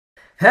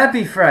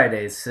Happy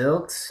Friday,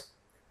 Silks.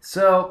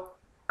 So,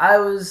 I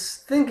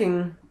was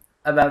thinking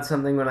about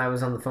something when I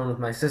was on the phone with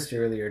my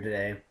sister earlier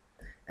today,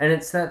 and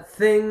it's that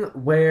thing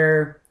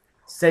where,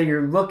 say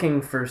you're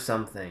looking for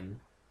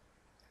something,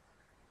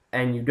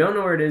 and you don't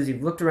know where it is,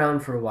 you've looked around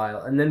for a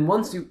while, and then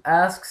once you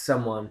ask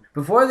someone,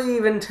 before they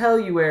even tell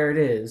you where it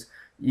is,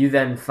 you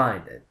then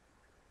find it.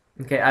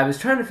 Okay, I was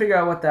trying to figure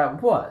out what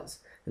that was.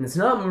 And it's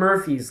not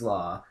Murphy's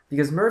Law,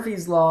 because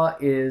Murphy's Law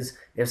is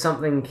if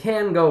something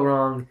can go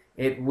wrong,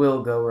 it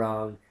will go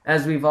wrong,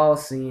 as we've all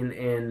seen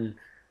in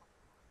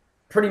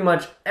pretty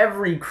much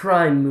every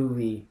crime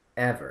movie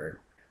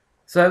ever.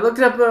 So I looked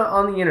it up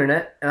on the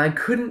internet, and I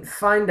couldn't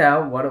find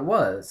out what it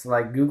was.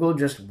 Like, Google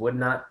just would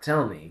not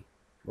tell me.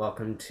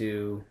 Welcome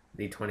to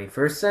the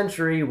 21st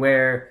century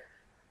where,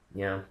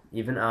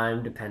 even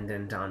I'm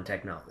dependent on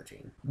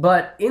technology.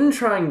 But in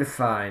trying to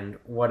find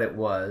what it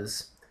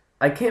was,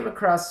 I came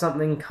across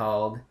something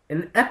called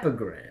an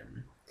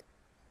epigram.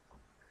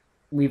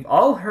 We've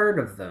all heard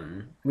of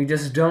them, we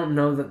just don't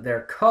know that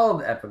they're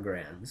called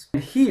epigrams.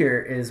 And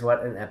here is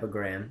what an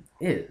epigram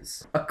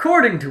is.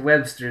 According to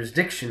Webster's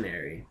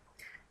dictionary,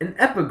 an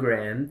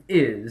epigram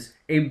is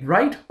a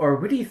bright or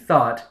witty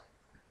thought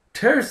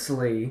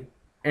tersely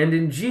and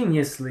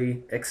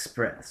ingeniously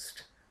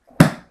expressed.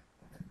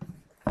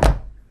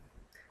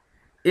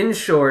 In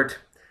short,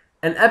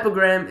 an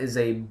epigram is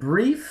a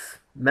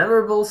brief,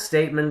 memorable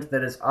statement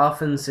that is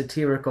often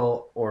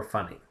satirical or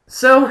funny.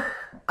 So,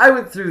 I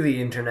went through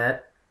the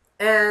internet,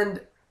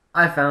 and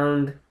I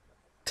found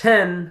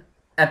 10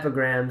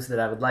 epigrams that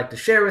I would like to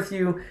share with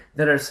you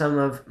that are some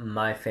of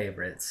my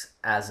favorites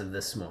as of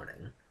this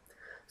morning.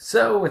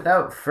 So,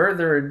 without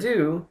further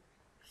ado,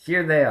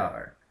 here they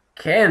are.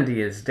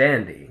 Candy is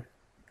dandy,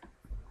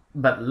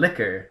 but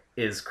liquor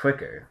is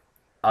quicker.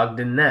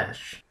 Ogden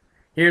Nash.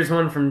 Here's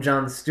one from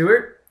Jon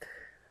Stewart.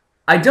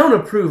 I don't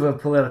approve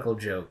of political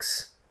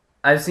jokes.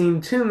 I've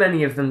seen too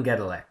many of them get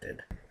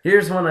elected.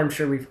 Here's one I'm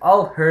sure we've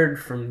all heard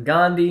from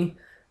Gandhi.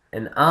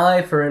 An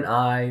eye for an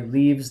eye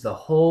leaves the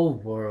whole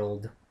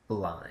world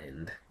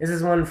blind. This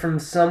is one from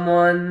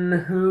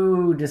someone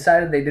who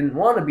decided they didn't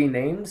want to be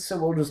named, so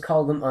we'll just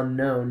call them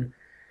unknown.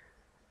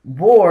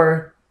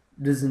 War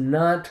does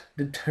not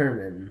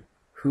determine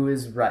who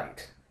is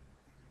right,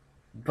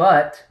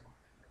 but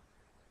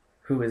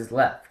who is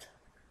left.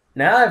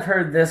 Now I've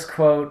heard this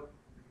quote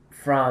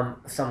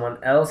from someone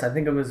else, I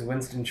think it was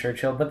Winston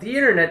Churchill, but the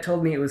internet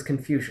told me it was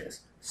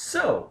Confucius.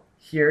 So,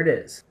 here it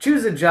is.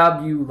 Choose a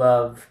job you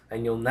love,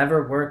 and you'll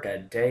never work a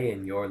day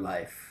in your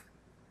life.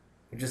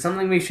 Which is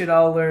something we should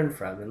all learn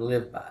from and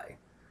live by.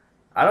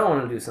 I don't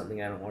want to do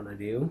something I don't want to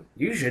do.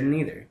 You shouldn't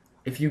either.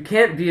 If you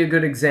can't be a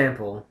good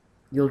example,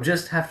 you'll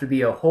just have to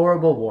be a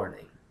horrible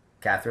warning.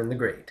 Catherine the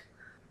Great.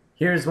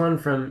 Here's one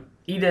from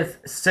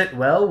Edith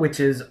Sitwell, which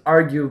is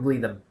arguably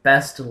the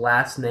best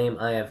last name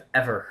I have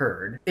ever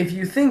heard. If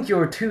you think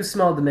you're too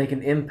small to make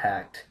an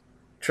impact,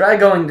 try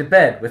going to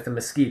bed with a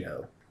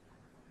mosquito.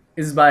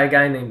 This is by a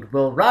guy named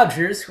Will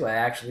Rogers, who I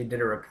actually did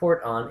a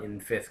report on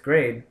in 5th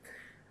grade.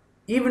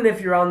 Even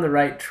if you're on the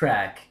right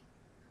track,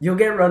 you'll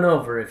get run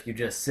over if you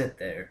just sit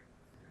there.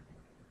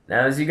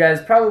 Now, as you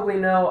guys probably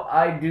know,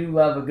 I do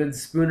love a good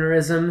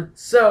spoonerism,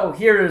 so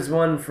here is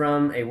one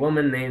from a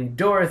woman named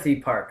Dorothy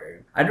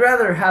Parker. I'd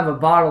rather have a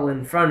bottle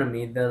in front of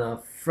me than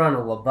a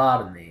frontal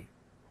lobotomy.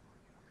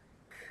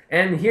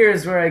 And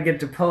here's where I get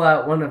to pull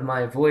out one of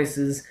my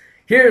voices.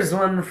 Here's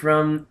one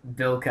from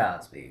Bill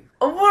Cosby.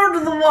 A word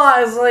to the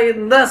wise ain't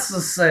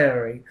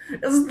necessary.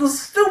 It's the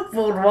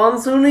stupid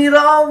ones who need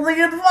all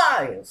the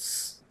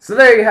advice. So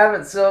there you have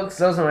it, Silks.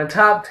 Those are my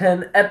top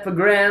 10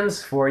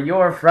 epigrams for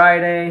your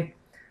Friday.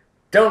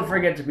 Don't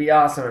forget to be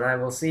awesome, and I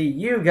will see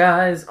you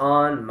guys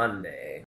on Monday.